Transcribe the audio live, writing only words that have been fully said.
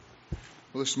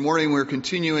Well, this morning we're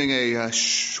continuing a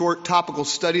short topical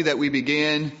study that we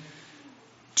began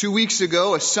 2 weeks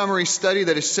ago, a summary study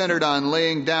that is centered on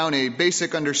laying down a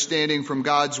basic understanding from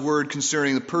God's Word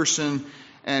concerning the person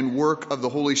and work of the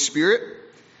Holy Spirit.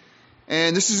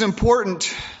 And this is an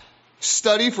important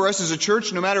study for us as a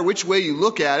church, no matter which way you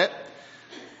look at it.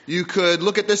 You could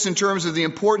look at this in terms of the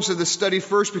importance of the study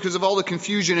first because of all the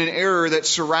confusion and error that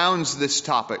surrounds this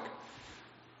topic.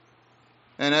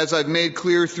 And as I've made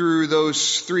clear through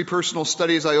those 3 personal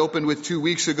studies I opened with 2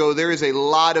 weeks ago, there is a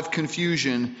lot of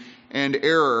confusion and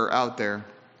error out there.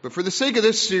 But for the sake of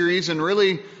this series, and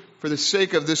really for the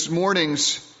sake of this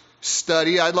morning's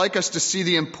study, I'd like us to see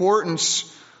the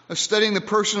importance of studying the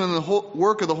person and the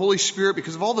work of the Holy Spirit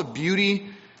because of all the beauty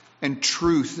and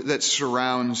truth that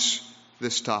surrounds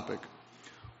this topic.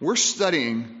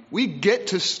 We get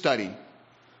to study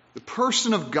the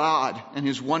person of God and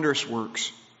His wondrous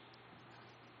works.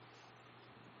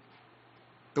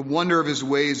 The wonder of His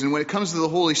ways. And when it comes to the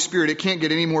Holy Spirit, it can't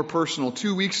get any more personal.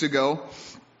 2 weeks ago,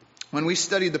 when we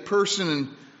studied the person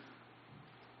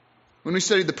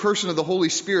of the Holy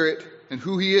Spirit and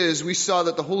who He is, we saw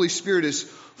that the Holy Spirit is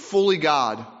fully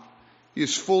God. He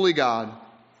is fully God,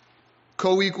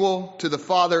 co-equal to the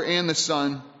Father and the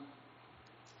Son,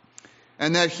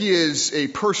 and that He is a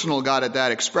personal God at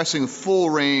that, expressing the full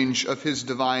range of His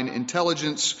divine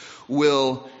intelligence,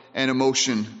 will, and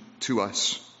emotion to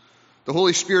us. The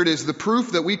Holy Spirit is the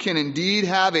proof that we can indeed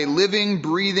have a living,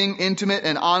 breathing, intimate,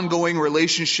 and ongoing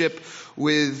relationship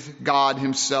with God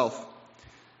Himself.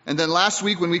 And then last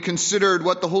week, when we considered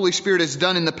what the Holy Spirit has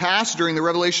done in the past during the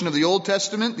revelation of the Old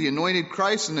Testament, the anointed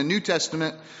Christ, and the New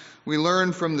Testament, we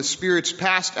learned from the Spirit's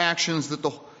past actions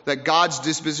that God's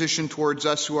disposition towards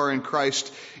us who are in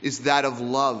Christ is that of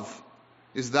love.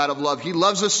 He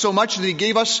loves us so much that He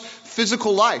gave us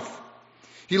physical life.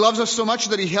 He loves us so much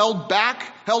that He held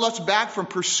us back from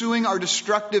pursuing our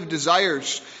destructive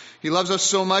desires. He loves us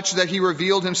so much that He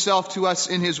revealed Himself to us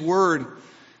in His Word.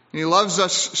 And He loves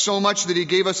us so much that He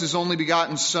gave us His only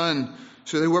begotten Son,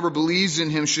 so that whoever believes in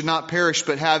Him should not perish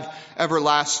but have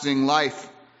everlasting life.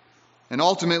 And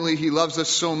ultimately, He loves us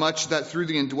so much that through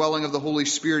the indwelling of the Holy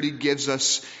Spirit, He gives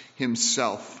us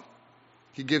Himself.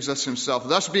 He gives us Himself,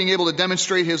 thus being able to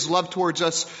demonstrate His love towards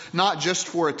us, not just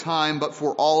for a time, but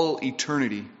for all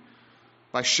eternity,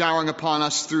 by showering upon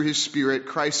us through His Spirit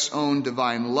Christ's own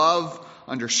divine love,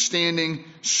 understanding,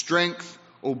 strength,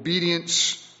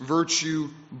 obedience, virtue,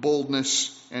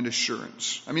 boldness, and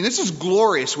assurance. I mean, this is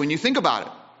glorious when you think about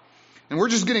it. And we're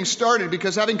just getting started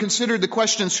because having considered the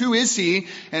questions, who is He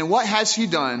and what has He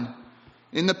done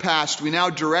in the past, we now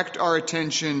direct our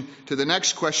attention to the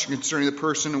next question concerning the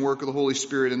person and work of the Holy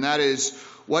Spirit, and that is,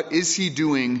 what is He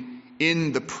doing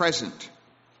in the present,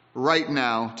 right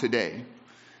now, today?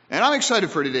 And I'm excited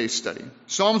for today's study.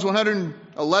 Psalms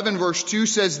 111 verse 2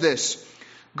 says this,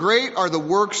 "Great are the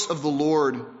works of the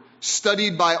Lord,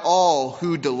 studied by all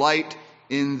who delight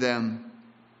in them."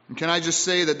 And can I just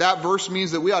say that verse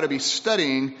means that we ought to be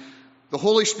studying the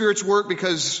Holy Spirit's work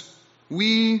because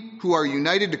we who are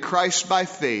united to Christ by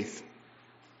faith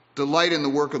delight in the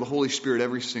work of the Holy Spirit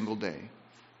every single day.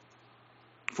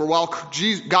 For while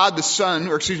God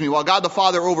the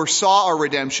Father oversaw our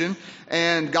redemption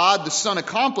and God the Son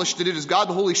accomplished it, it is God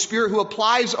the Holy Spirit who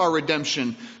applies our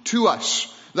redemption to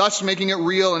us, thus making it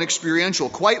real and experiential.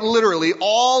 Quite literally,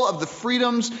 all of the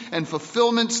freedoms and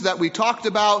fulfillments that we talked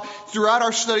about throughout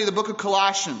our study of the book of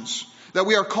Colossians, that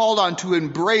we are called on to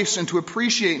embrace and to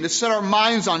appreciate and to set our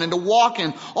minds on and to walk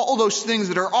in, all those things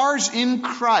that are ours in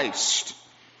Christ.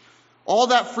 All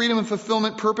that freedom and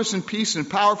fulfillment, purpose and peace and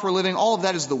power for living, all of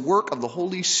that is the work of the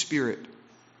Holy Spirit.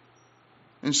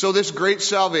 And so this great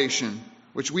salvation,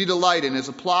 which we delight in, is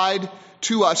applied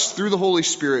to us through the Holy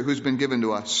Spirit who's been given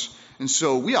to us. And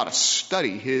so we ought to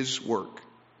study His work.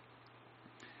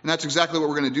 And that's exactly what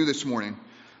we're going to do this morning.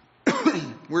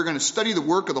 We're going to study the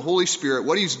work of the Holy Spirit,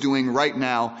 what He's doing right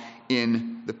now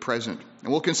in the present.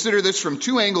 And we'll consider this from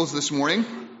 2 angles this morning.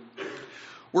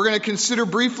 We're going to consider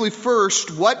briefly first,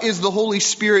 what is the Holy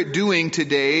Spirit doing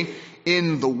today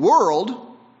in the world?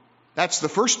 That's the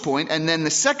first point. And then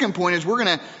the second point is we're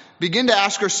going to begin to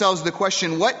ask ourselves the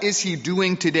question, what is He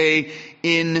doing today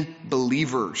in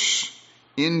believers?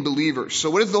 In believers. So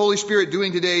what is the Holy Spirit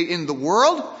doing today in the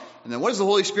world? And then what is the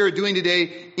Holy Spirit doing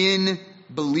today in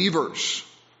believers?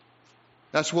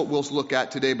 That's what we'll look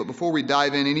at today. But before we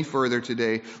dive in any further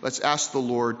today, let's ask the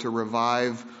Lord to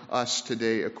revive us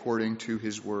today according to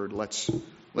His word. Let's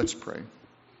pray.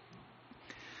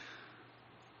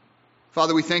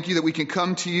 Father, we thank You that we can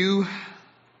come to You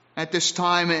at this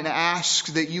time and ask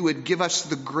that You would give us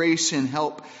the grace and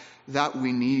help that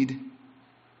we need.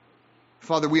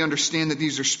 Father, we understand that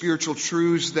these are spiritual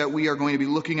truths that we are going to be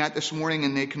looking at this morning,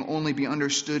 and they can only be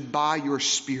understood by your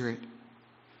Spirit.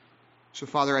 So,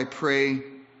 Father, I pray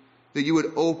that you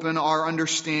would open our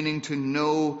understanding to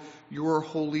know your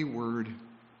holy word.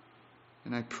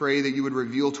 And I pray that you would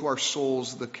reveal to our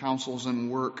souls the counsels and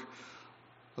work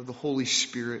of the Holy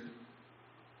Spirit.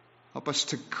 Help us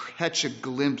to catch a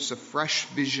glimpse, a fresh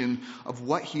vision of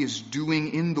what he is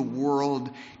doing in the world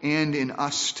and in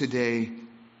us today.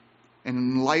 And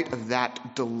in light of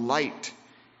that, delight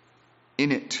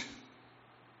in it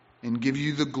and give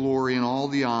you the glory and all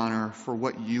the honor for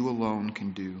what you alone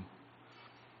can do.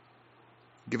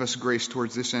 Give us grace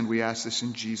towards this end. We ask this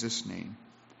in Jesus' name.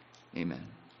 Amen.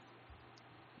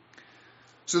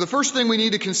 So the first thing we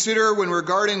need to consider when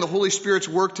regarding the Holy Spirit's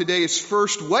work today is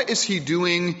first, what is he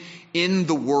doing in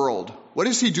the world? What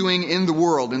is he doing in the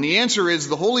world? And the answer is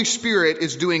the Holy Spirit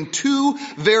is doing two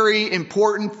very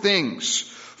important things.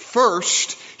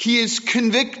 First, he is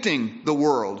convicting the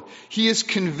world. He is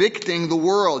convicting the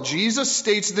world. Jesus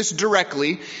states this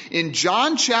directly in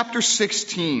John chapter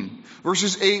 16,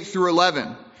 verses 8 through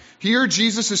 11. Here,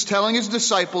 Jesus is telling his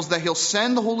disciples that he'll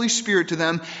send the Holy Spirit to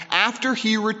them after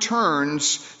he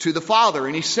returns to the Father.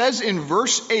 And he says in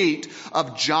verse 8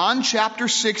 of John chapter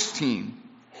 16,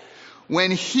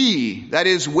 when he, that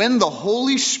is, when the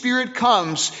Holy Spirit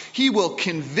comes, he will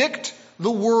convict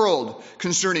the world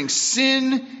concerning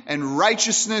sin and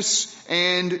righteousness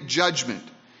and judgment.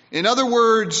 In other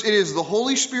words, it is the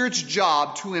Holy Spirit's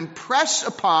job to impress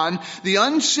upon the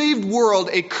unsaved world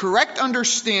a correct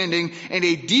understanding and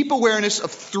a deep awareness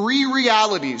of three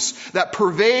realities that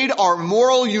pervade our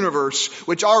moral universe,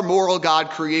 which our moral God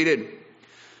created.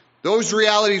 Those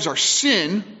realities are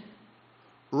sin,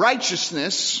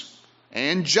 righteousness,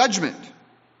 and judgment.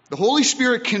 The Holy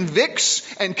Spirit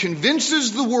convicts and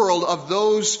convinces the world of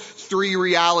those three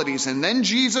realities. And then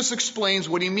Jesus explains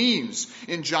what he means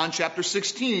in John chapter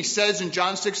 16. He says in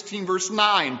John 16 verse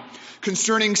 9,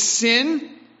 concerning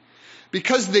sin,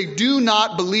 because they do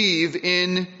not believe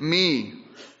in me.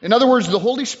 In other words, the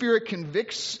Holy Spirit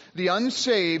convicts the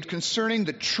unsaved concerning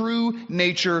the true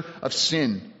nature of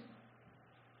sin.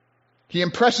 He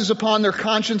impresses upon their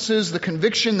consciences the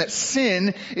conviction that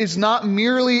sin is not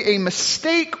merely a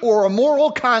mistake or a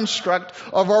moral construct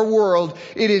of our world.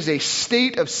 It is a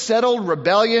state of settled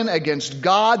rebellion against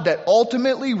God that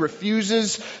ultimately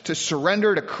refuses to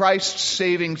surrender to Christ's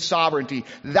saving sovereignty.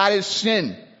 That is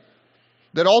sin.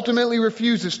 That ultimately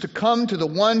refuses to come to the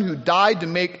one who died to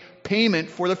make payment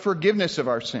for the forgiveness of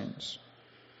our sins.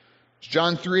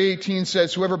 John 3:18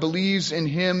 says, whoever believes in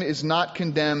him is not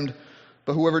condemned,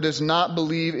 but whoever does not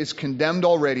believe is condemned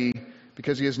already,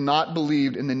 because he has not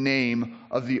believed in the name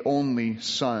of the only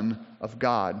Son of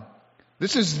God.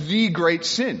 This is the great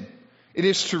sin. It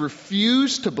is to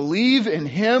refuse to believe in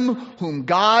him whom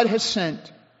God has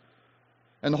sent.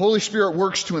 And the Holy Spirit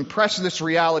works to impress this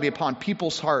reality upon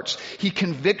people's hearts. He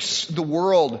convicts the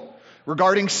world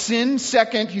regarding sin.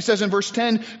 Second, he says in verse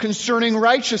 10, concerning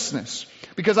righteousness,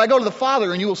 because I go to the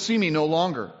Father and you will see me no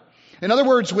longer. In other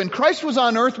words, when Christ was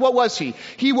on earth, what was he?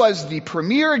 He was the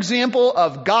premier example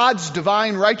of God's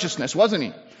divine righteousness, wasn't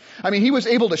he? I mean, he was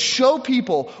able to show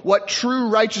people what true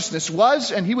righteousness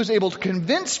was, and he was able to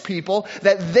convince people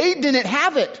that they didn't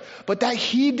have it, but that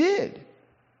he did.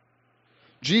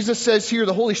 Jesus says here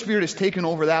the Holy Spirit has taken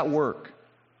over that work.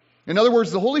 In other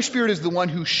words, the Holy Spirit is the one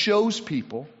who shows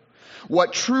people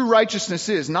what true righteousness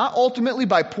is, not ultimately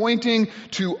by pointing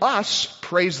to us,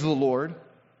 praise the Lord,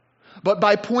 but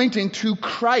by pointing to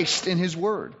Christ in his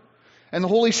word. And the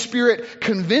Holy Spirit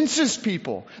convinces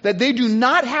people that they do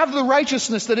not have the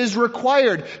righteousness that is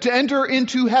required to enter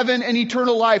into heaven and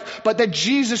eternal life, but that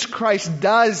Jesus Christ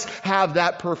does have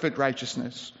that perfect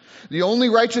righteousness. The only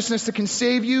righteousness that can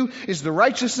save you is the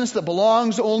righteousness that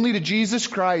belongs only to Jesus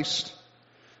Christ.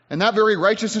 And that very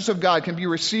righteousness of God can be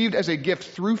received as a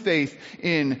gift through faith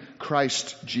in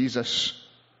Christ Jesus.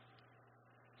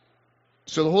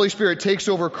 So the Holy Spirit takes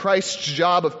over Christ's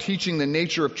job of teaching the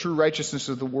nature of true righteousness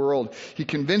of the world. He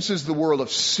convinces the world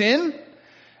of sin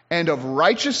and of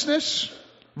righteousness.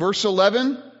 Verse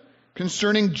 11,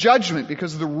 concerning judgment,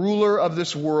 because the ruler of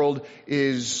this world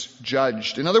is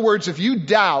judged. In other words, if you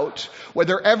doubt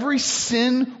whether every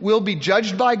sin will be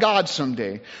judged by God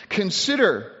someday,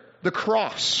 consider the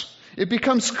cross. It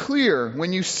becomes clear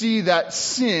when you see that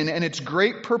sin and its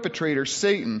great perpetrator,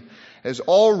 Satan, has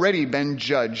already been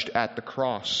judged at the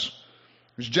cross.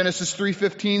 As Genesis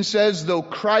 3:15 says, though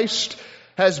Christ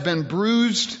has been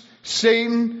bruised,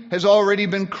 Satan has already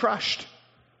been crushed.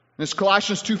 As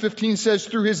Colossians 2:15 says,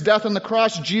 through his death on the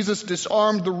cross, Jesus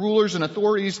disarmed the rulers and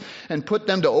authorities and put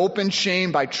them to open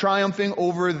shame by triumphing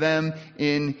over them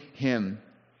in him.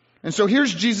 And so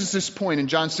here's Jesus' point in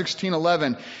John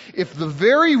 16:11. If the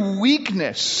very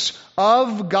weakness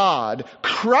of God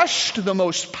crushed the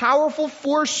most powerful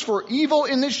force for evil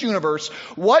in this universe,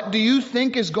 what do you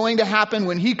think is going to happen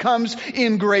when he comes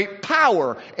in great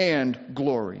power and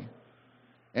glory?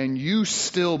 And you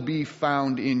still be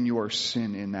found in your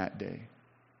sin in that day.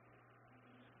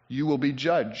 You will be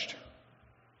judged.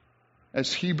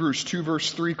 As Hebrews 2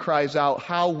 verse 3 cries out,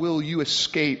 how will you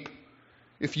escape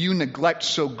if you neglect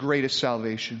so great a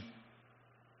salvation?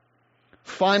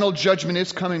 Final judgment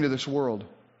is coming to this world,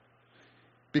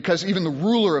 because even the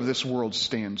ruler of this world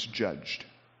stands judged.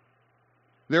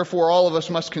 Therefore, all of us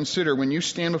must consider, when you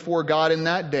stand before God in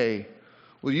that day,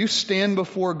 will you stand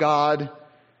before God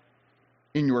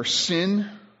in your sin,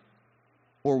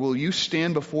 or will you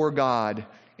stand before God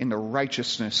in the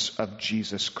righteousness of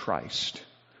Jesus Christ?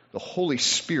 The Holy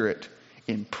Spirit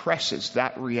impresses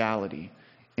that reality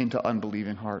into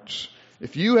unbelieving hearts.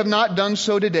 If you have not done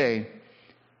so today,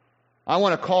 I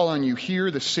want to call on you, hear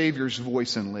the Savior's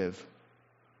voice and live.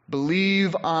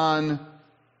 Believe on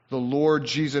the Lord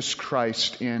Jesus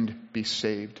Christ and be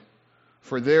saved.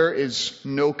 For there is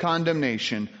no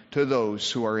condemnation to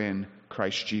those who are in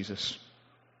Christ Jesus.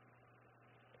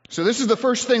 So this is the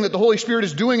first thing that the Holy Spirit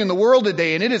is doing in the world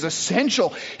today, and it is essential.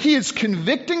 He is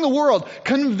convicting the world,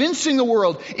 convincing the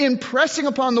world, impressing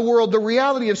upon the world the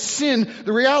reality of sin,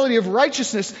 the reality of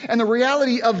righteousness, and the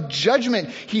reality of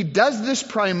judgment. He does this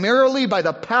primarily by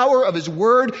the power of His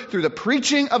Word through the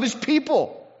preaching of His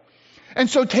people. And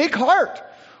so take heart.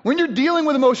 When you're dealing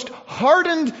with the most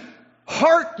hardened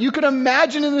heart you could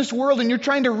imagine in this world, and you're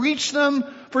trying to reach them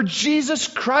for Jesus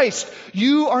Christ,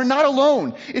 you are not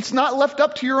alone. It's not left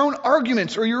up to your own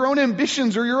arguments or your own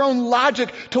ambitions or your own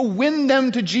logic to win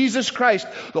them to Jesus Christ.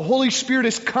 The Holy Spirit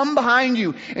has come behind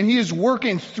you, and He is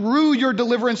working through your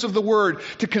deliverance of the Word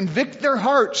to convict their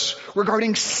hearts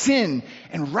regarding sin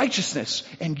and righteousness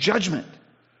and judgment.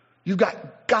 You've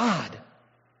got God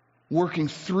working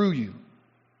through you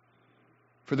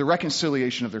for the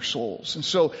reconciliation of their souls. And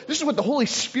so this is what the Holy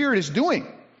Spirit is doing.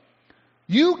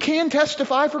 You can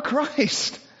testify for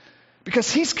Christ because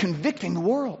He's convicting the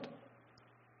world.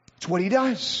 It's what He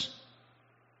does.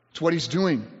 It's what He's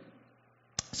doing.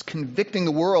 He's convicting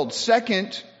the world.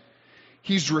 Second,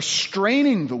 He's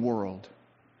restraining the world.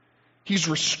 He's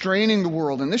restraining the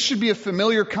world. And this should be a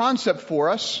familiar concept for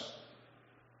us.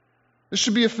 This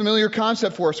should be a familiar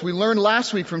concept for us. We learned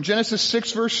last week from Genesis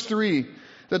 6 verse 3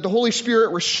 that the Holy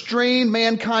Spirit restrained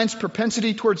mankind's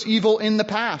propensity towards evil in the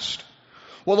past.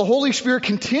 Well, the Holy Spirit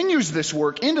continues this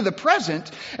work into the present,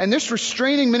 and this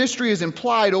restraining ministry is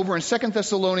implied over in 2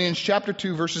 Thessalonians chapter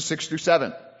 2, verses 6 through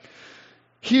 7.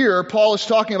 Here, Paul is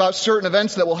talking about certain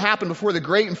events that will happen before the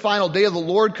great and final day of the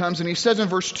Lord comes, and he says in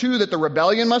verse 2 that the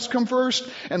rebellion must come first,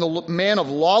 and the man of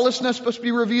lawlessness must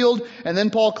be revealed, and then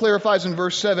Paul clarifies in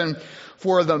verse 7,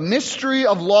 for the mystery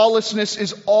of lawlessness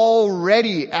is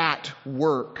already at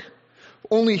work.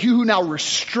 Only he who now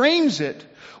restrains it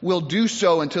will do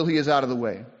so until he is out of the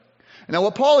way. Now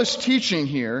what Paul is teaching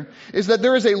here is that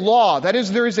there is a law, that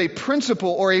is, there is a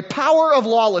principle or a power of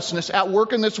lawlessness at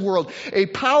work in this world, a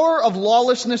power of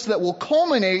lawlessness that will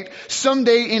culminate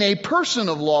someday in a person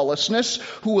of lawlessness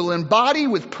who will embody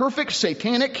with perfect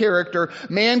satanic character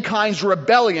mankind's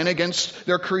rebellion against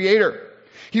their Creator.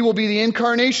 He will be the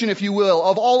incarnation, if you will,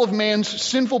 of all of man's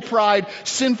sinful pride,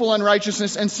 sinful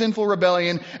unrighteousness, and sinful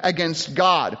rebellion against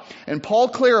God. And Paul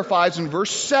clarifies in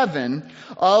verse 7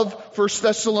 of 2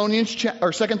 Thessalonians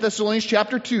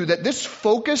chapter 2 that this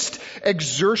focused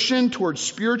exertion towards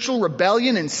spiritual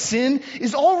rebellion and sin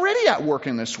is already at work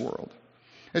in this world.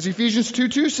 As Ephesians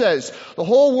 2:2 says, the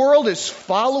whole world is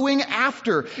following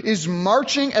after, is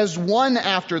marching as one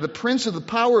after the prince of the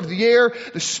power of the air,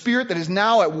 the spirit that is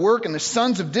now at work in the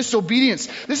sons of disobedience.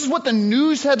 This is what the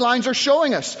news headlines are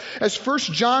showing us. As 1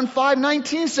 John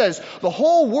 5:19 says, the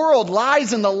whole world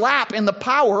lies in the lap and the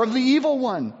power of the evil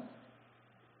one.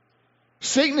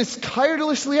 Satan is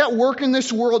tirelessly at work in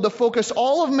this world to focus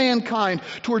all of mankind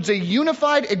towards a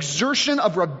unified exertion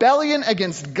of rebellion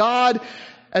against God,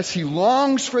 as he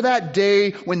longs for that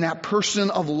day when that person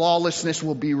of lawlessness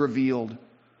will be revealed.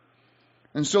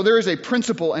 And so there is a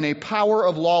principle and a power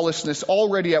of lawlessness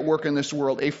already at work in this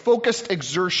world, a focused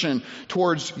exertion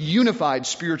towards unified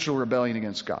spiritual rebellion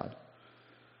against God.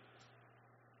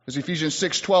 As Ephesians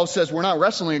 6:12 says, we're not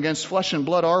wrestling against flesh and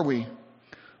blood, are we?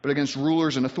 But against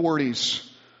rulers and authorities,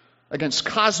 against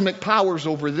cosmic powers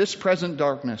over this present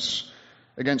darkness,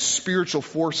 against spiritual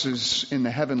forces in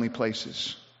the heavenly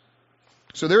places.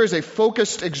 So there is a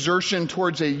focused exertion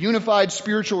towards a unified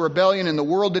spiritual rebellion in the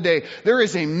world today. There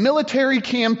is a military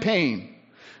campaign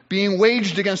being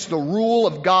waged against the rule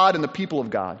of God and the people of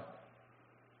God.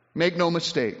 Make no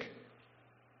mistake.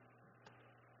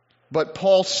 But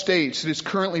Paul states it is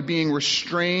currently being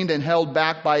restrained and held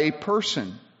back by a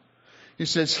person. He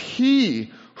says,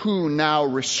 he who now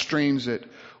restrains it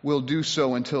will do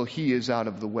so until he is out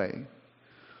of the way.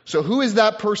 So who is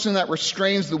that person that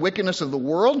restrains the wickedness of the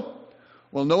world?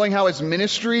 Well, knowing how his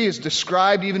ministry is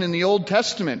described even in the Old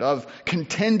Testament of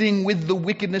contending with the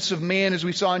wickedness of man, as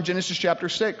we saw in Genesis chapter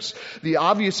 6, the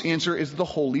obvious answer is the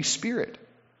Holy Spirit.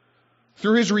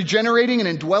 Through his regenerating and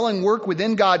indwelling work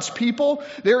within God's people,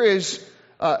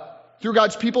 through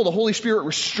God's people, the Holy Spirit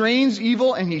restrains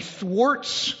evil and he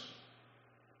thwarts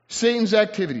Satan's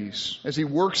activities as he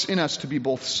works in us to be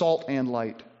both salt and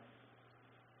light.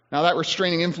 Now, that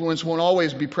restraining influence won't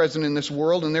always be present in this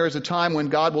world, and there is a time when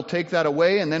God will take that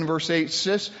away. And then verse 8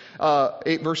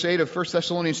 of 1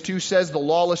 Thessalonians 2 says, the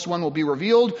lawless one will be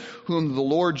revealed, whom the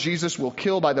Lord Jesus will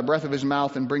kill by the breath of his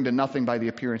mouth and bring to nothing by the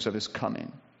appearance of his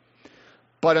coming.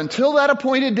 But until that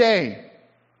appointed day,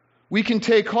 we can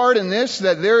take heart in this,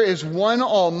 that there is one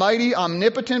almighty,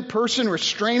 omnipotent person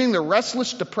restraining the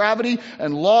restless depravity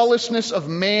and lawlessness of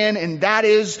man, and that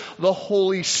is the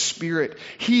Holy Spirit.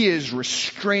 He is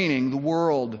restraining the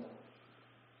world.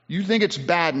 You think it's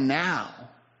bad now.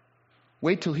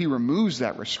 Wait till he removes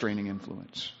that restraining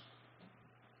influence.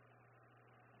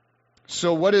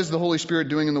 So what is the Holy Spirit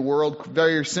doing in the world?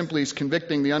 Very simply, he's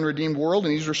convicting the unredeemed world,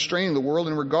 and he's restraining the world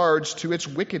in regards to its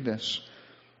wickedness.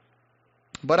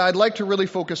 But I'd like to really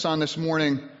focus on this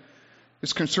morning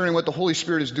is concerning what the Holy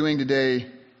Spirit is doing today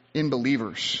in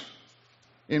believers.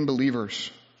 In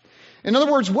believers. In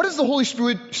other words, what is the Holy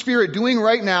Spirit doing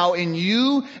right now in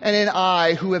you and in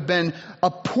I who have been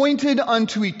appointed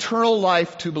unto eternal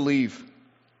life to believe?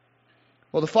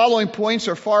 Well, the following points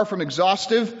are far from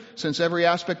exhaustive, since every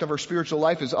aspect of our spiritual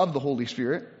life is of the Holy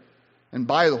Spirit and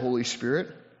by the Holy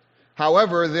Spirit.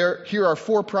 However, here are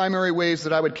four primary ways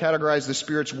that I would categorize the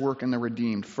Spirit's work in the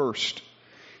redeemed. First,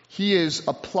 he is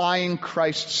applying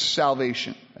Christ's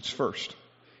salvation. That's first.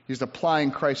 He's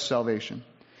applying Christ's salvation.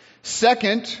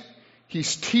 Second,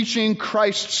 he's teaching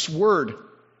Christ's word.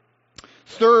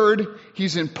 Third,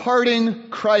 he's imparting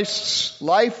Christ's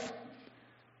life.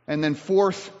 And then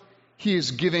fourth, he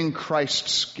is giving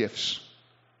Christ's gifts.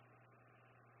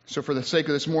 So for the sake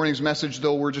of this morning's message,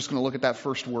 though, we're just going to look at that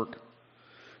first work.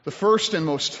 The first and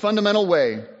most fundamental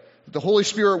way that the Holy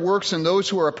Spirit works in those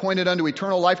who are appointed unto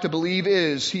eternal life to believe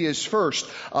is, he is first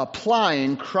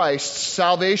applying Christ's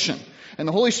salvation. And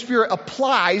the Holy Spirit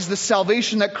applies the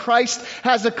salvation that Christ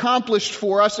has accomplished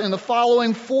for us in the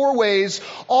following four ways,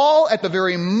 all at the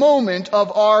very moment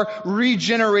of our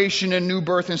regeneration and new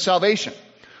birth and salvation.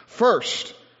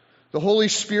 First, the Holy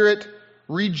Spirit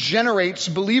regenerates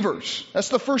believers. That's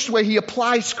the first way he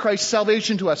applies Christ's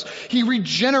salvation to us. He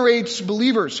regenerates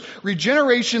believers.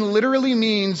 Regeneration literally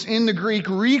means, in the Greek,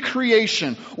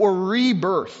 recreation or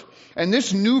rebirth. And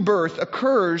this new birth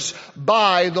occurs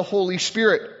by the Holy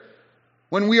Spirit.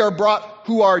 When we are brought,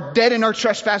 who are dead in our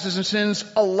trespasses and sins,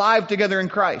 alive together in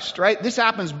Christ, right? This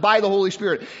happens by the Holy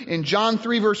Spirit. In John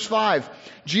 3 verse 5,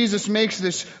 Jesus makes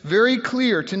this very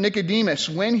clear to Nicodemus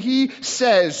when he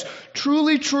says,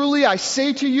 truly, truly, I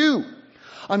say to you,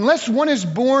 unless one is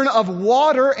born of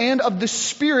water and of the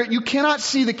Spirit, you cannot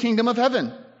see the kingdom of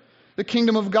heaven, the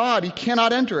kingdom of God. He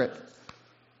cannot enter it.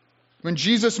 When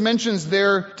Jesus mentions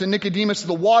there to Nicodemus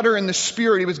the water and the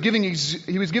Spirit, he was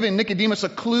giving Nicodemus a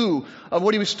clue of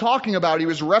what he was talking about. He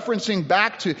was referencing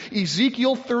back to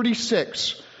Ezekiel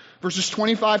 36, verses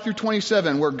 25 through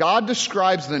 27, where God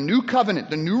describes the new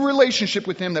covenant, the new relationship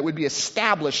with him that would be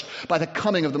established by the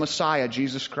coming of the Messiah,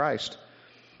 Jesus Christ.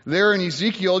 There in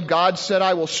Ezekiel, God said,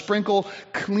 I will sprinkle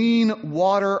clean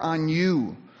water on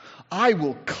you. I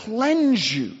will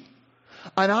cleanse you.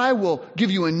 And I will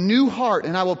give you a new heart,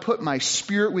 and I will put my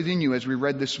Spirit within you, as we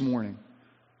read this morning.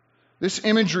 This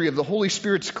imagery of the Holy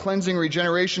Spirit's cleansing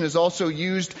regeneration is also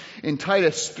used in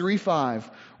Titus 3:5,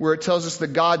 where it tells us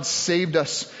that God saved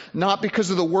us, not because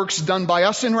of the works done by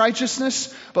us in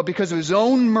righteousness, but because of his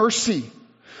own mercy,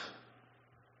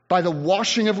 by the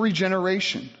washing of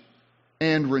regeneration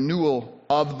and renewal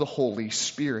of the Holy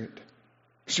Spirit.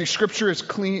 See, Scripture is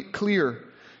clear.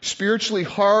 Spiritually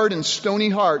hard and stony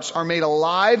hearts are made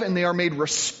alive and they are made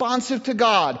responsive to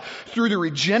God through the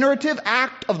regenerative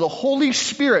act of the Holy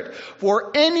Spirit.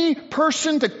 For any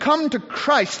person to come to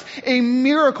Christ, a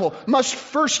miracle must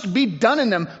first be done in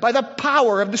them by the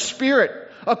power of the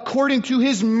Spirit, according to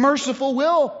his merciful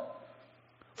will.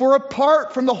 For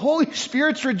apart from the Holy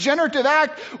Spirit's regenerative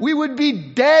act, we would be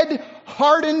dead,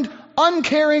 hardened,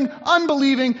 uncaring,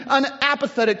 unbelieving, and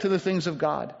apathetic to the things of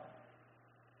God.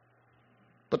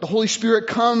 But the Holy Spirit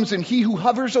comes, and He who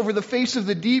hovers over the face of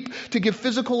the deep to give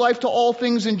physical life to all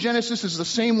things in Genesis is the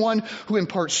same one who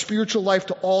imparts spiritual life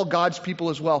to all God's people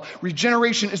as well.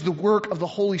 Regeneration is the work of the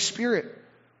Holy Spirit.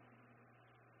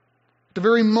 At the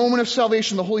very moment of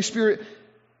salvation, the Holy Spirit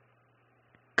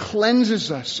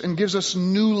cleanses us and gives us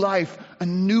new life, a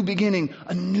new beginning,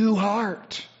 a new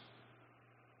heart.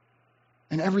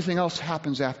 And everything else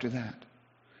happens after that.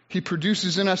 He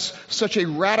produces in us such a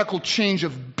radical change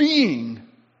of being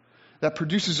that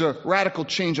produces a radical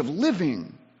change of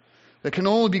living that can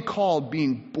only be called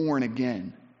being born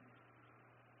again.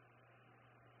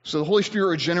 So the Holy Spirit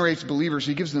regenerates believers.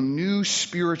 He gives them new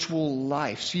spiritual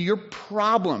life. See, your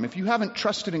problem, if you haven't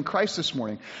trusted in Christ this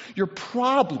morning, your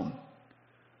problem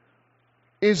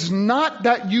is not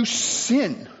that you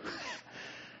sin.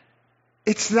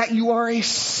 It's that you are a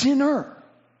sinner.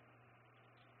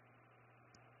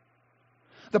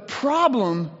 The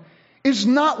problem is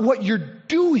not what you're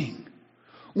doing.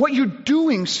 What you're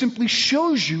doing simply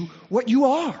shows you what you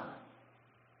are.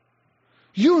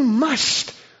 You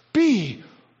must be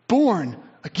born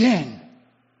again.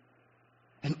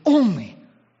 And only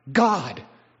God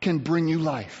can bring you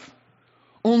life.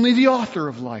 Only the author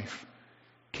of life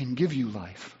can give you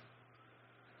life.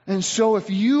 And so if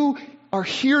you are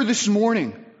here this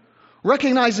morning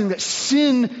recognizing that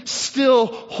sin still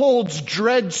holds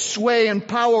dread, sway, and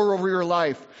power over your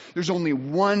life, there's only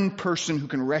one person who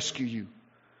can rescue you.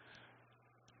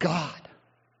 God.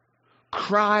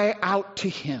 Cry out to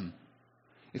Him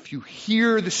if you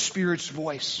hear the Spirit's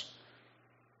voice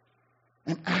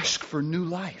and ask for new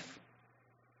life.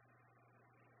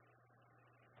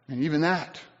 And even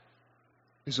that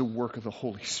is a work of the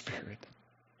Holy Spirit.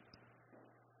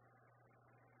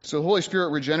 So the Holy Spirit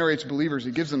regenerates believers.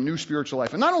 He gives them new spiritual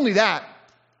life. And not only that,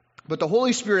 but the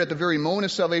Holy Spirit at the very moment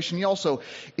of salvation, He also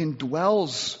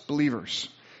indwells believers.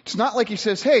 It's not like He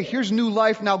says, hey, here's new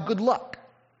life, now good luck.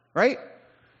 Right?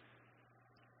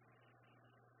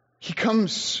 He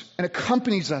comes and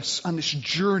accompanies us on this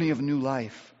journey of new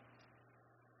life.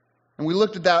 And we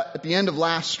looked at that at the end of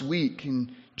last week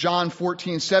in John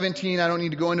 14:17. I don't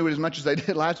need to go into it as much as I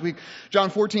did last week. John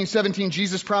 14:17,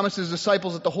 Jesus promised His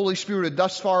disciples that the Holy Spirit had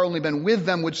thus far only been with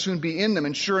them, would soon be in them.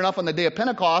 And sure enough, on the day of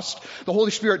Pentecost, the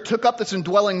Holy Spirit took up this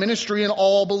indwelling ministry in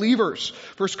all believers.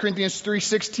 1 Corinthians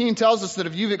 3:16 tells us that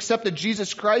if you've accepted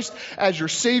Jesus Christ as your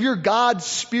Savior, God's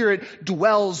Spirit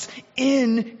dwells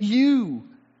in you.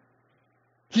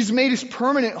 He's made His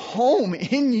permanent home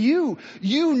in you.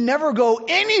 You never go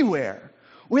anywhere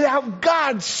without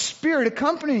God's Spirit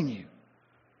accompanying you.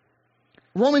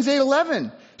 Romans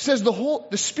 8:11 says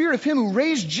the Spirit of Him who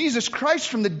raised Jesus Christ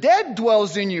from the dead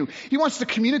dwells in you. He wants to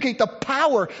communicate the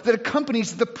power that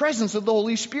accompanies the presence of the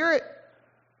Holy Spirit.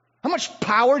 How much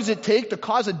power does it take to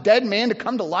cause a dead man to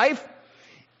come to life?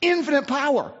 Infinite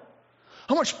power.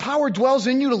 How much power dwells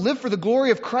in you to live for the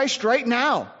glory of Christ right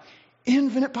now?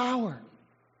 Infinite power.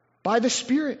 By the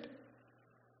Spirit.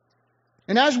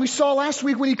 And as we saw last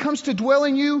week, when He comes to dwell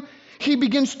in you, He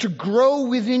begins to grow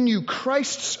within you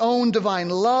Christ's own divine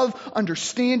love,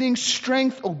 understanding,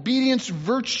 strength, obedience,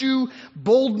 virtue,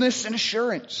 boldness, and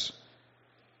assurance.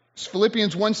 As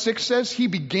Philippians 1:6 says, He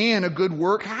began a good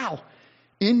work. How?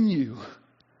 In you.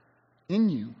 In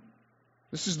you.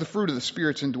 This is the fruit of the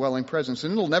Spirit's indwelling presence,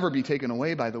 and it'll never be taken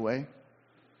away, by the way.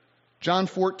 John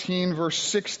 14, verse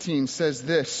 16 says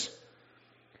this,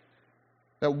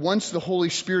 that once the Holy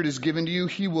Spirit is given to you,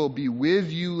 He will be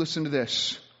with you, listen to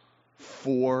this,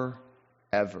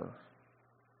 forever.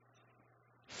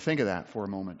 Think of that for a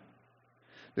moment.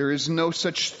 There is no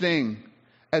such thing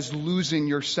as losing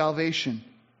your salvation.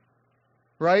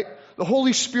 Right? The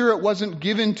Holy Spirit wasn't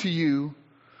given to you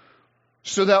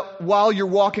so that while you're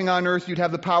walking on earth, you'd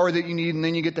have the power that you need, and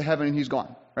then you get to heaven and He's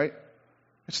gone. Right?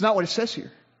 It's not what it says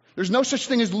here. There's no such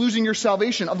thing as losing your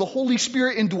salvation, of the Holy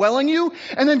Spirit indwelling you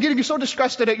and then getting so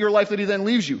disgusted at your life that He then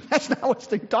leaves you. That's not what's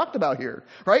being talked about here,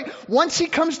 right? Once He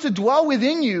comes to dwell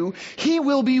within you, He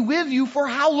will be with you for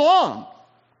how long?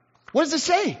 What does it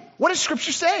say? What does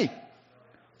Scripture say?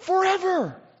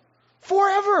 Forever.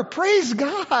 Forever. Praise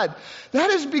God. That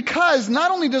is because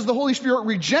not only does the Holy Spirit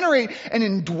regenerate and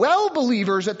indwell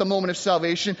believers at the moment of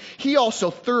salvation, He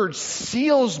also, third,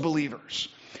 seals believers.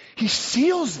 He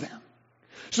seals them.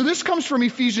 So this comes from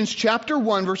Ephesians chapter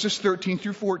 1, verses 13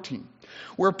 through 14,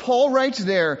 where Paul writes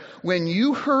there, when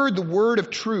you heard the word of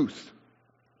truth,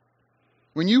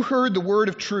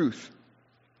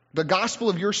 the gospel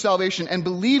of your salvation, and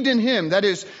believed in him, that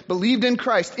is, believed in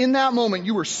Christ, in that moment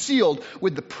you were sealed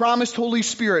with the promised Holy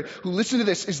Spirit, who, listen to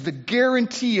this, is the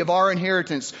guarantee of our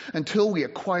inheritance until we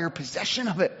acquire possession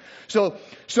of it. So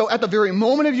at the very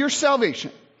moment of your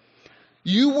salvation,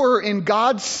 you were in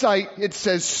God's sight, it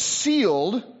says,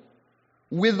 sealed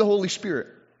with the Holy Spirit.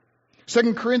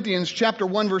 2 Corinthians chapter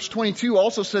 1 verse 22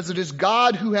 also says it is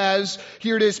God who has,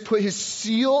 here it is, put his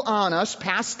seal on us,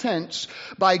 past tense,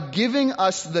 by giving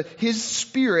us his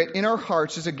Spirit in our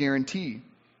hearts as a guarantee.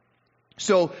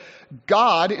 So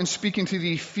God, in speaking to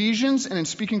the Ephesians and in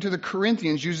speaking to the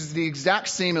Corinthians, uses the exact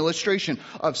same illustration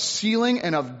of sealing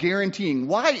and of guaranteeing.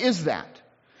 Why is that?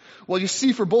 Well, you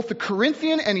see, for both the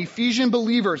Corinthian and Ephesian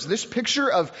believers, this picture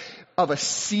of a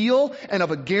seal and of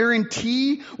a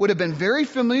guarantee would have been very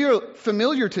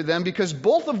familiar to them, because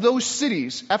both of those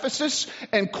cities, Ephesus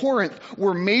and Corinth,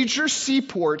 were major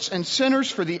seaports and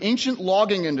centers for the ancient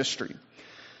logging industry.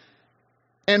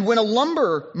 And when a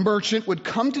lumber merchant would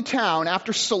come to town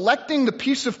after selecting the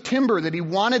piece of timber that he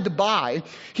wanted to buy,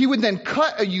 he would then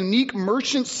cut a unique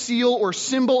merchant seal or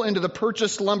symbol into the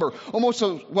purchased lumber. Almost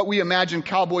what we imagine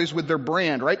cowboys with their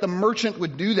brand, right? The merchant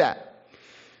would do that.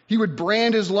 He would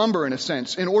brand his lumber, in a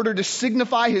sense, in order to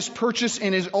signify his purchase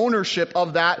and his ownership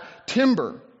of that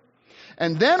timber.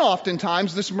 And then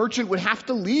oftentimes this merchant would have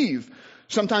to leave,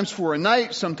 sometimes for a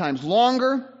night, sometimes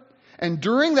longer. And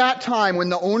during that time, when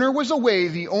the owner was away,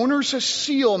 the owner's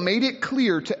seal made it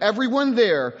clear to everyone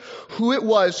there who it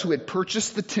was who had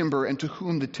purchased the timber and to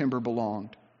whom the timber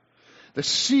belonged. The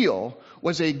seal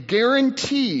was a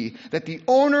guarantee that the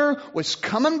owner was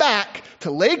coming back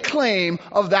to lay claim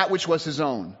of that which was his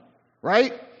own.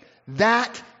 Right?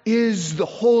 That is the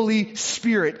Holy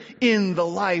Spirit in the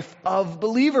life of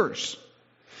believers.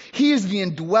 He is the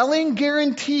indwelling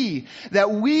guarantee that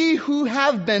we who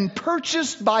have been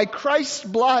purchased by Christ's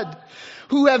blood,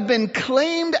 who have been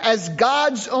claimed as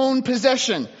God's own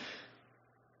possession,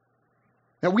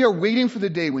 that we are waiting for the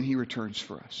day when he returns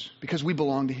for us, because we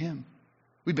belong to him.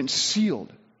 We've been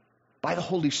sealed by the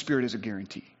Holy Spirit as a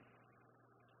guarantee.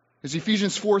 As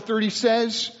Ephesians 4:30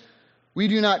 says, we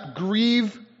do not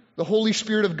grieve the Holy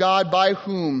Spirit of God, by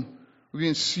whom we've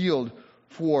been sealed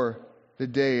for the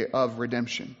day of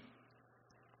redemption,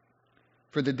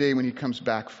 for the day when he comes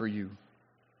back for you.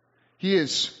 He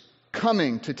is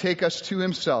coming to take us to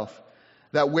himself,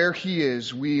 that where he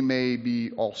is, we may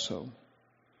be also.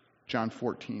 John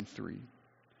 14:3.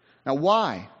 Now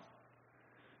why?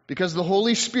 Because the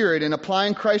Holy Spirit, in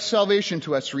applying Christ's salvation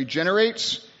to us,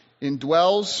 regenerates,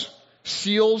 indwells,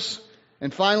 seals,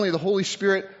 and finally the Holy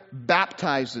Spirit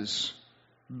baptizes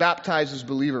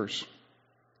believers.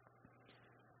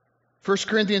 1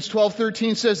 Corinthians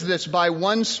 12:13 says this, by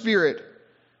one Spirit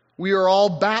we are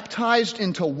all baptized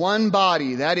into one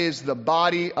body, that is the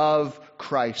body of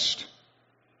Christ.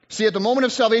 See, at the moment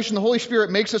of salvation, the Holy Spirit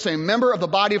makes us a member of the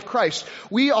body of Christ.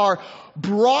 We are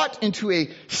brought into a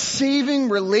saving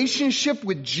relationship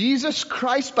with Jesus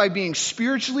Christ by being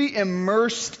spiritually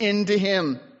immersed into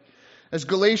him. As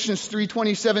Galatians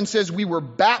 3:27 says, we were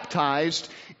baptized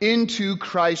into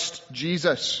Christ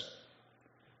Jesus.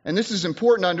 And this is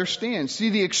important to understand. See,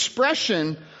 the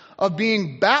expression of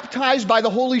being baptized by the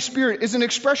Holy Spirit is an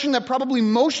expression that probably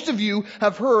most of you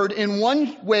have heard in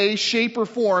one way, shape, or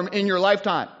form in your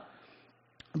lifetime.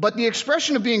 But the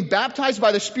expression of being baptized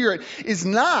by the Spirit is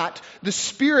not the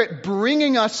Spirit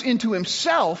bringing us into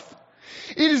himself.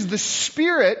 It is the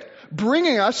Spirit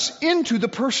bringing us into the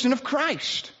person of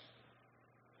Christ.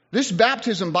 This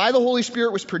baptism by the Holy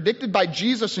Spirit was predicted by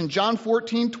Jesus in John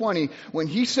 14:20 when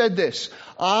he said this,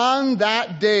 on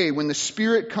that day when the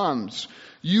Spirit comes,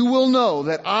 you will know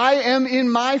that I am in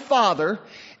my Father,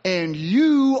 and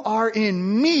you are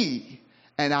in me,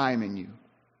 and I am in you.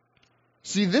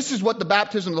 See, this is what the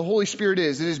baptism of the Holy Spirit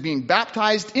is. It is being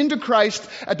baptized into Christ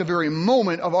at the very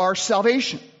moment of our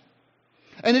salvation.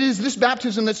 And it is this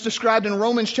baptism that's described in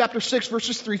Romans chapter 6,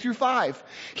 verses 3 through 5.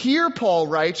 Here Paul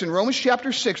writes in Romans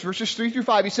chapter 6, verses 3 through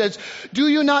 5, he says, do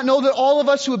you not know that all of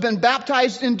us who have been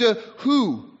baptized into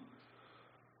who?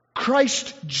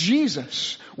 Christ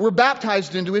Jesus were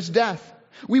baptized into his death.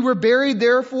 We were buried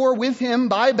therefore with him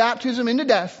by baptism into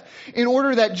death, in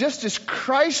order that just as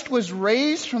Christ was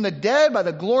raised from the dead by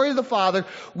the glory of the Father,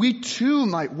 we too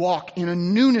might walk in a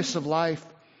newness of life.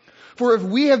 For if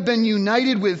we have been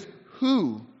united with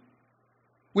who?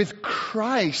 With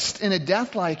Christ in a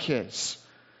death like his,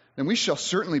 then we shall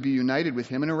certainly be united with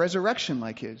him in a resurrection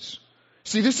like his.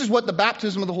 See, this is what the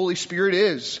baptism of the Holy Spirit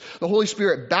is. The Holy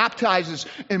Spirit baptizes,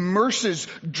 immerses,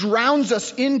 drowns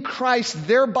us in Christ,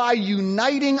 thereby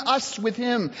uniting us with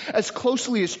Him as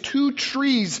closely as two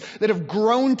trees that have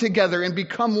grown together and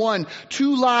become one,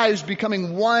 two lives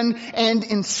becoming one and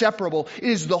inseparable. It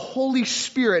is the Holy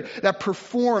Spirit that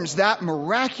performs that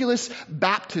miraculous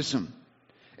baptism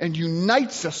and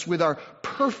unites us with our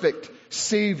perfect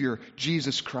Savior,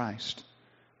 Jesus Christ.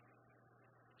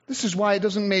 This is why it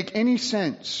doesn't make any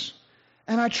sense.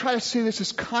 And I try to say this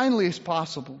as kindly as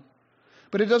possible.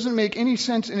 But it doesn't make any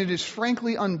sense, and it is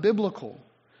frankly unbiblical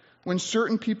when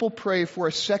certain people pray for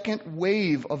a second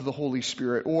wave of the Holy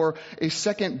Spirit or a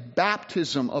second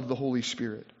baptism of the Holy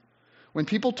Spirit. When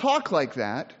people talk like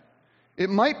that, it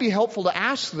might be helpful to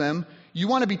ask them, you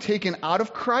want to be taken out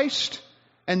of Christ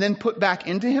and then put back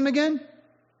into Him again?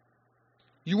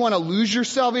 You want to lose your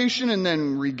salvation and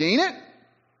then regain it?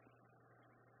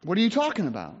 What are you talking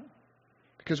about?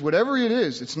 Because whatever it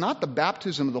is, it's not the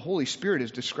baptism of the Holy Spirit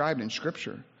as described in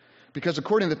Scripture. Because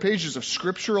according to the pages of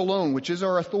Scripture alone, which is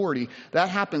our authority, that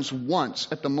happens once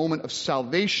at the moment of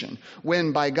salvation,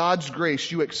 when by God's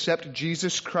grace you accept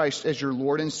Jesus Christ as your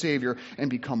Lord and Savior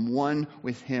and become one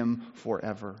with Him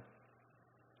forever.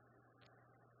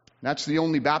 That's the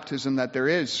only baptism that there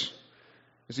is.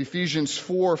 As Ephesians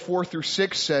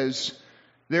 4:4-6 says,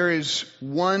 there is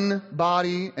one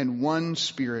body and one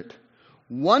Spirit,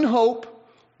 one hope,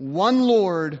 one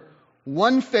Lord,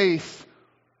 one faith,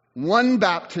 one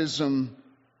baptism,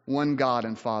 one God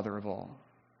and Father of all.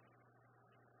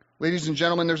 Ladies and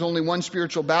gentlemen, there's only one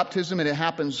spiritual baptism, and it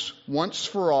happens once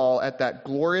for all at that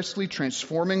gloriously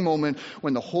transforming moment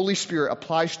when the Holy Spirit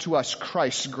applies to us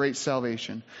Christ's great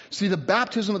salvation. See, the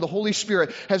baptism of the Holy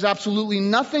Spirit has absolutely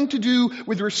nothing to do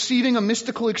with receiving a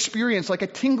mystical experience like a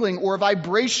tingling or a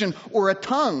vibration or a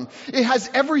tongue. It has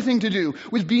everything to do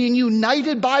with being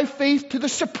united by faith to the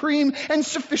supreme and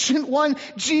sufficient one,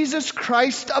 Jesus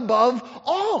Christ above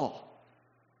all.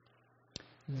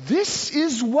 This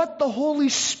is what the Holy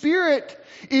Spirit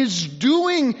is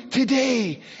doing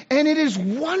today, and it is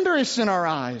wondrous in our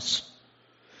eyes.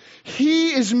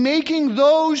 He is making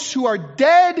those who are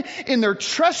dead in their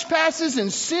trespasses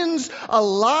and sins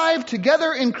alive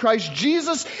together in Christ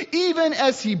Jesus, even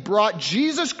as He brought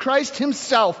Jesus Christ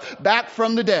Himself back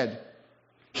from the dead.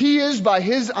 He is, by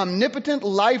His omnipotent,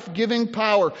 life-giving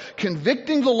power,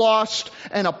 convicting the lost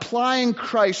and applying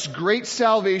Christ's great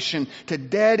salvation to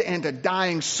dead and to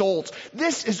dying souls.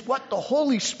 This is what the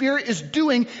Holy Spirit is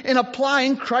doing in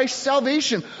applying Christ's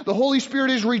salvation. The Holy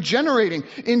Spirit is regenerating,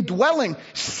 indwelling,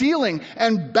 sealing,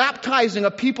 and baptizing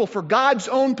a people for God's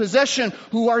own possession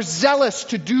who are zealous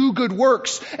to do good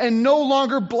works and no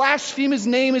longer blaspheme His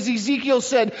name, as Ezekiel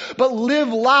said, but live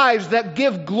lives that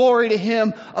give glory to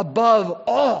Him above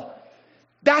all.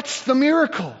 That's the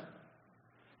miracle.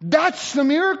 That's the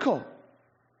miracle.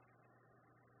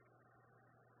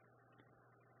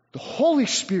 The Holy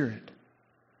Spirit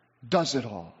does it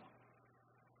all.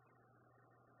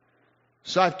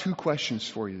 So I have two questions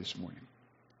for you this morning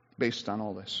based on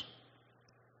all this.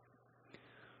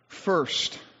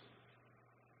 First,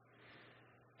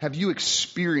 have you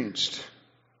experienced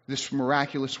this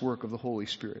miraculous work of the Holy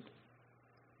Spirit?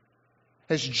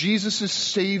 Has Jesus'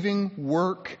 saving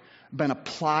work been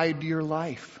applied to your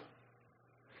life?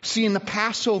 See, in the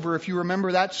Passover, if you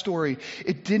remember that story,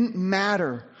 it didn't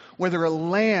matter whether a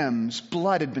lamb's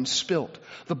blood had been spilt.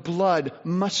 The blood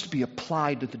must be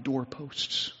applied to the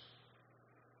doorposts.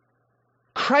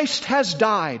 Christ has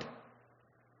died.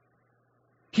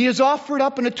 He has offered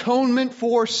up an atonement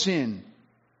for sin.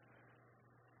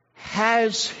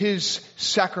 Has His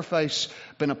sacrifice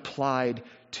been applied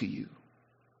to you?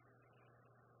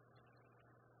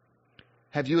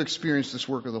 Have you experienced this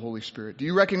work of the Holy Spirit? Do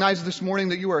you recognize this morning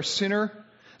that you are a sinner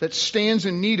that stands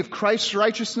in need of Christ's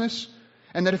righteousness,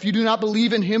 and that if you do not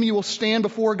believe in Him, you will stand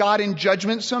before God in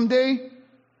judgment someday?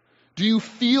 Do you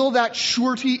feel that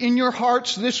surety in your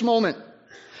hearts this moment?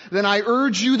 Then I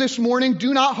urge you this morning,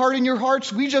 do not harden your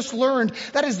hearts. We just learned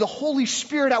that is the Holy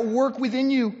Spirit at work within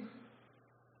you.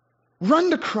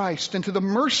 Run to Christ and to the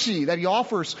mercy that He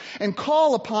offers and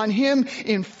call upon Him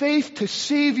in faith to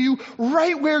save you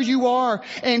right where you are.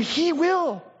 And He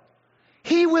will.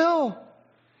 He will.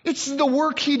 It's the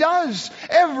work He does.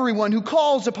 Everyone who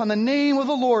calls upon the name of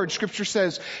the Lord, Scripture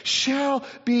says, shall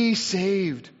be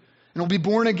saved and will be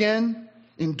born again,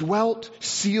 indwelt,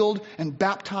 sealed, and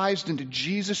baptized into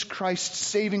Jesus Christ's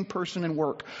saving person and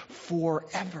work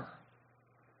forever.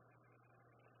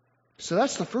 So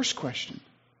that's the first question.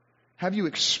 Have you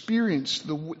experienced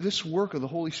this work of the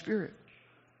Holy Spirit?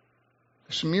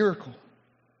 This miracle.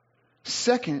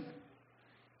 Second,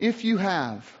 if you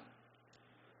have,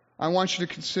 I want you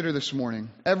to consider this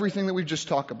morning everything that we've just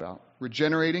talked about.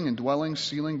 Regenerating, indwelling,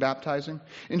 sealing, baptizing.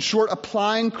 In short,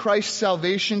 applying Christ's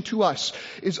salvation to us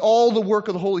is all the work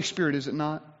of the Holy Spirit, is it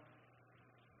not?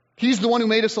 He's the one who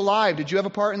made us alive. Did you have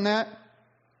a part in that?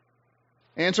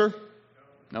 Answer?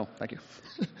 No, thank you.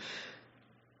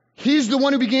 He's the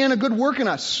one who began a good work in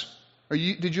us.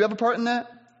 Did you have a part in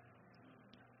that?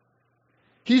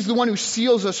 He's the one who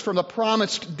seals us from the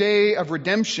promised day of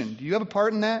redemption. Do you have a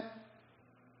part in that?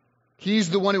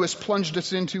 He's the one who has plunged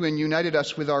us into and united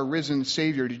us with our risen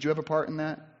Savior. Did you have a part in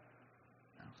that?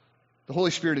 No. The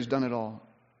Holy Spirit has done it all.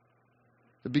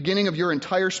 The beginning of your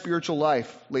entire spiritual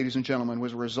life, ladies and gentlemen,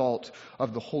 was a result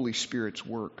of the Holy Spirit's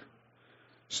work.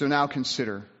 So now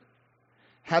consider,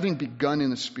 having begun in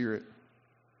the Spirit,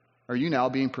 are you now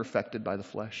being perfected by the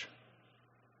flesh?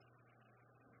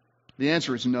 The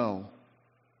answer is no.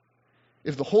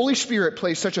 If the Holy Spirit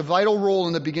plays such a vital role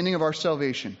in the beginning of our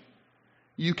salvation,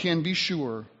 you can be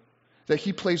sure that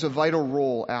He plays a vital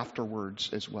role afterwards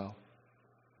as well.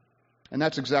 And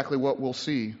that's exactly what we'll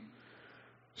see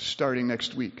starting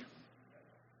next week.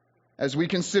 As we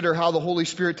consider how the Holy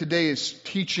Spirit today is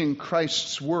teaching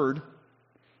Christ's Word,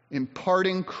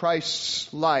 imparting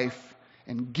Christ's life,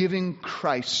 and giving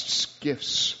Christ's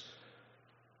gifts.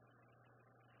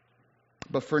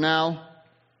 But for now,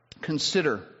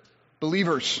 consider,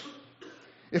 believers,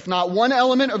 if not one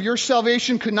element of your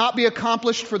salvation could not be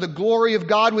accomplished for the glory of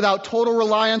God without total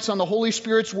reliance on the Holy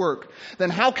Spirit's work, then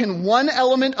how can one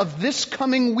element of this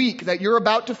coming week that you're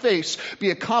about to face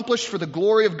be accomplished for the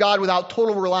glory of God without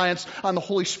total reliance on the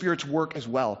Holy Spirit's work as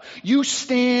well? You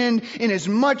stand in as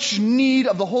much need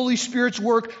of the Holy Spirit's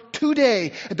work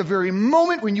today at the very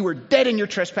moment when you were dead in your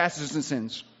trespasses and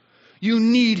sins. You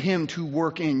need Him to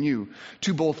work in you,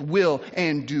 to both will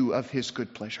and do of His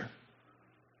good pleasure.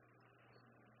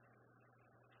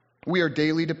 We are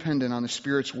daily dependent on the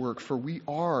Spirit's work, for we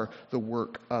are the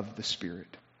work of the Spirit.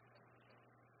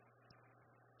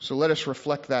 So let us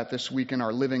reflect that this week in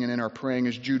our living and in our praying,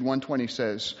 as Jude 1:20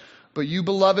 says, "But you,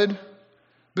 beloved,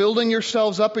 building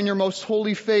yourselves up in your most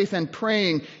holy faith and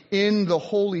praying in the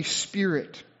Holy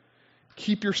Spirit,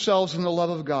 keep yourselves in the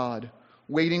love of God,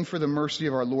 waiting for the mercy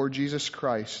of our Lord Jesus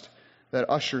Christ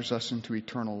that ushers us into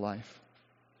eternal life."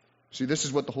 See, this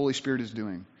is what the Holy Spirit is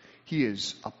doing. He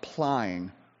is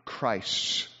applying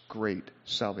Christ's great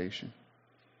salvation.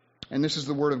 And this is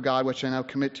the Word of God, which I now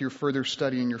commit to your further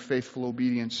study and your faithful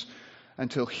obedience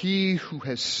until He who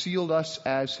has sealed us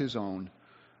as His own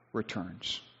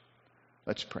returns.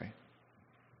 Let's pray.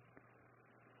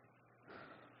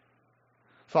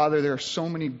 Father, there are so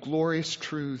many glorious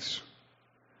truths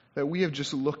that we have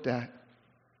just looked at.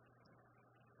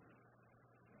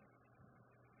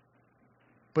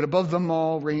 But above them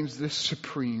all reigns this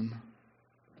supreme,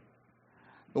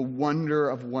 the wonder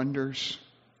of wonders,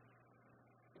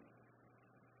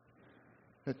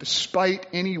 that despite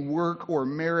any work or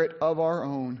merit of our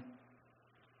own,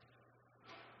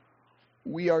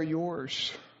 we are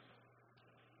yours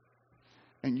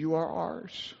and you are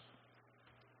ours.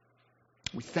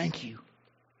 We thank you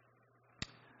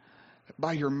that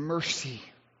by your mercy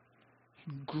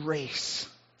and grace,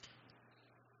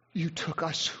 you took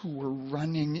us who were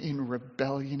running in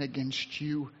rebellion against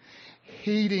you,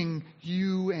 hating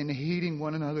you and hating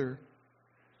one another.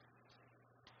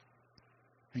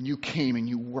 And you came and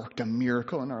you worked a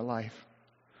miracle in our life.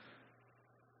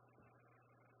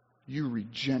 You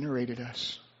regenerated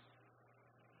us.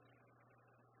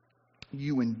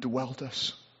 You indwelt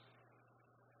us.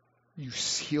 You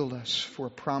sealed us for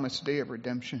a promised day of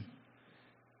redemption.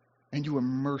 And you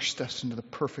immersed us into the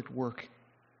perfect work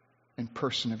and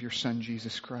person of your Son,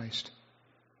 Jesus Christ.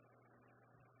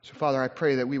 So, Father, I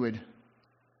pray that we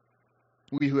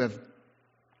who have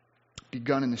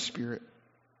begun in the Spirit,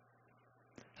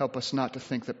 help us not to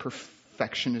think that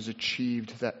perfection is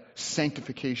achieved, that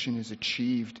sanctification is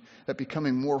achieved, that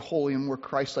becoming more holy and more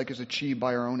Christ-like is achieved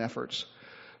by our own efforts.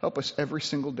 Help us every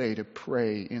single day to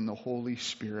pray in the Holy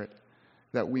Spirit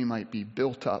that we might be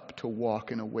built up to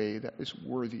walk in a way that is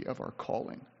worthy of our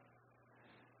calling.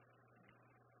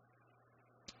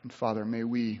 And Father, may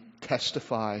we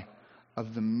testify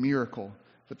of the miracle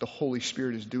that the Holy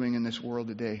Spirit is doing in this world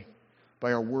today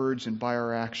by our words and by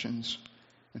our actions.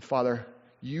 And Father,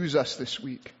 use us this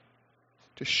week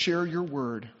to share your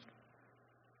word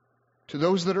to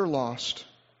those that are lost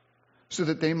so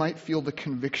that they might feel the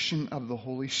conviction of the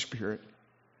Holy Spirit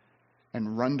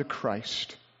and run to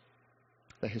Christ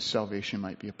that His salvation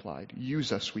might be applied.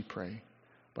 Use us, we pray.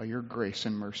 By your grace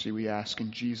and mercy we ask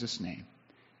in Jesus' name.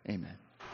 Amen.